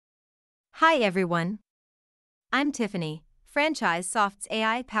Hi everyone. I'm Tiffany, FranchiseSoft's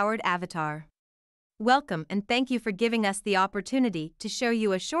AI-powered avatar. Welcome and thank you for giving us the opportunity to show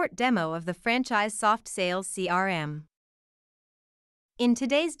you a short demo of the FranchiseSoft Sales CRM. In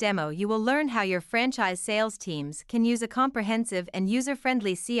today's demo, you will learn how your franchise sales teams can use a comprehensive and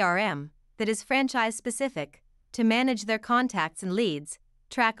user-friendly CRM that is franchise-specific to manage their contacts and leads,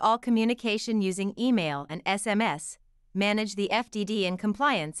 track all communication using email and SMS, manage the FDD and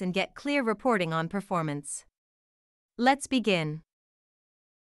compliance, and get clear reporting on performance. Let's begin.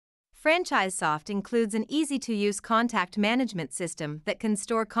 FranchiseSoft includes an easy-to-use contact management system that can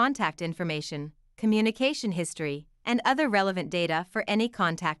store contact information, communication history, and other relevant data for any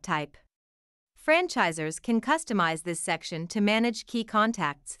contact type. Franchisors can customize this section to manage key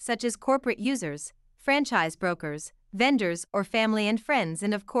contacts such as corporate users, franchise brokers, vendors, or family and friends,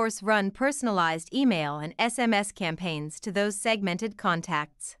 and of course run personalized email and SMS campaigns to those segmented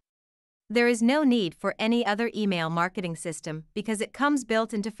contacts. There is no need for any other email marketing system because it comes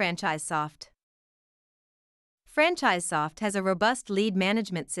built into FranchiseSoft. FranchiseSoft has a robust lead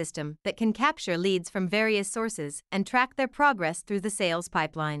management system that can capture leads from various sources and track their progress through the sales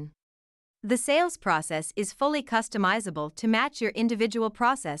pipeline. The sales process is fully customizable to match your individual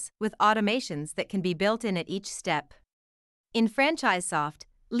process with automations that can be built in at each step. In FranchiseSoft,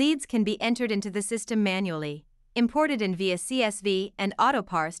 leads can be entered into the system manually, imported in via CSV, and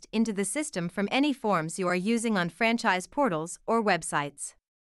auto-parsed into the system from any forms you are using on franchise portals or websites.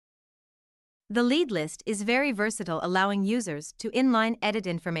 The lead list is very versatile, allowing users to inline edit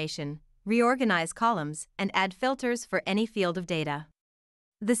information, reorganize columns, and add filters for any field of data.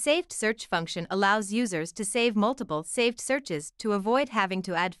 The saved search function allows users to save multiple saved searches to avoid having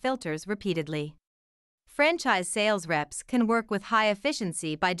to add filters repeatedly. Franchise sales reps can work with high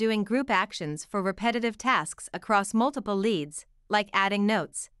efficiency by doing group actions for repetitive tasks across multiple leads, like adding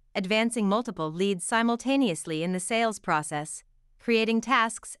notes, advancing multiple leads simultaneously in the sales process, creating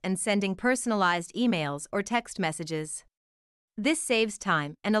tasks, and sending personalized emails or text messages. This saves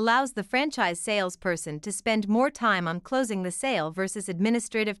time and allows the franchise salesperson to spend more time on closing the sale versus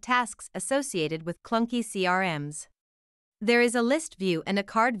administrative tasks associated with clunky CRMs. There is a list view and a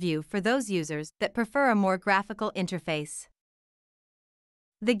card view for those users that prefer a more graphical interface.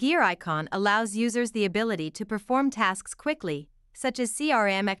 The gear icon allows users the ability to perform tasks quickly, such as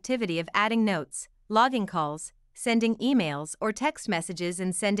CRM activity of adding notes, logging calls, sending emails or text messages,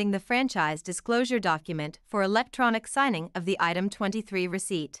 and sending the franchise disclosure document for electronic signing of the item 23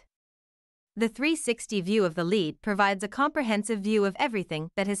 receipt. The 360 view of the lead provides a comprehensive view of everything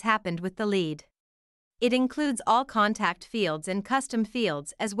that has happened with the lead. It includes all contact fields and custom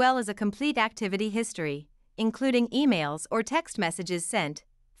fields, as well as a complete activity history, including emails or text messages sent,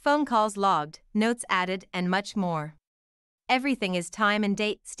 phone calls logged, notes added, and much more. Everything is time and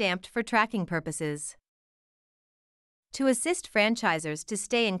date stamped for tracking purposes. To assist franchisors to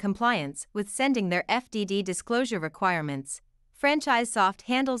stay in compliance with sending their FDD disclosure requirements, FranchiseSoft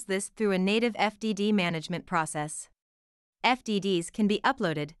handles this through a native FDD management process. FDDs can be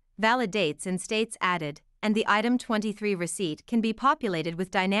uploaded, valid dates and states added, and the item 23 receipt can be populated with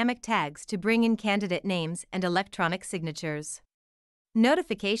dynamic tags to bring in candidate names and electronic signatures.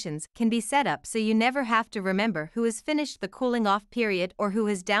 Notifications can be set up so you never have to remember who has finished the cooling off period or who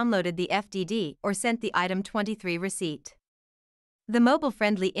has downloaded the FDD or sent the item 23 receipt. The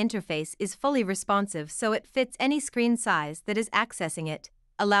mobile-friendly interface is fully responsive, so it fits any screen size that is accessing it,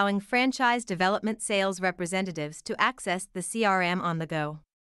 allowing franchise development sales representatives to access the CRM on the go.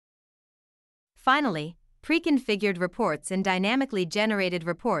 Finally, pre-configured reports and dynamically generated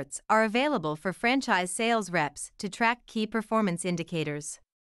reports are available for franchise sales reps to track key performance indicators.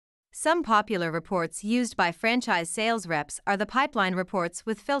 Some popular reports used by franchise sales reps are the pipeline reports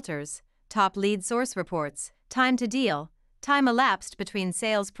with filters, top lead source reports, time to deal, time elapsed between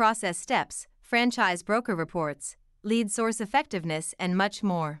sales process steps, franchise broker reports, lead source effectiveness, and much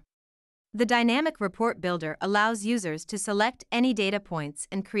more. The Dynamic Report Builder allows users to select any data points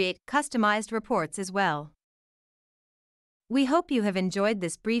and create customized reports as well. We hope you have enjoyed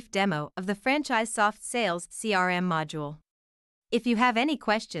this brief demo of the FranchiseSoft Sales CRM module. If you have any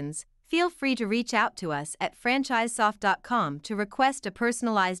questions, feel free to reach out to us at FranchiseSoft.com to request a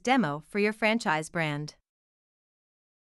personalized demo for your franchise brand.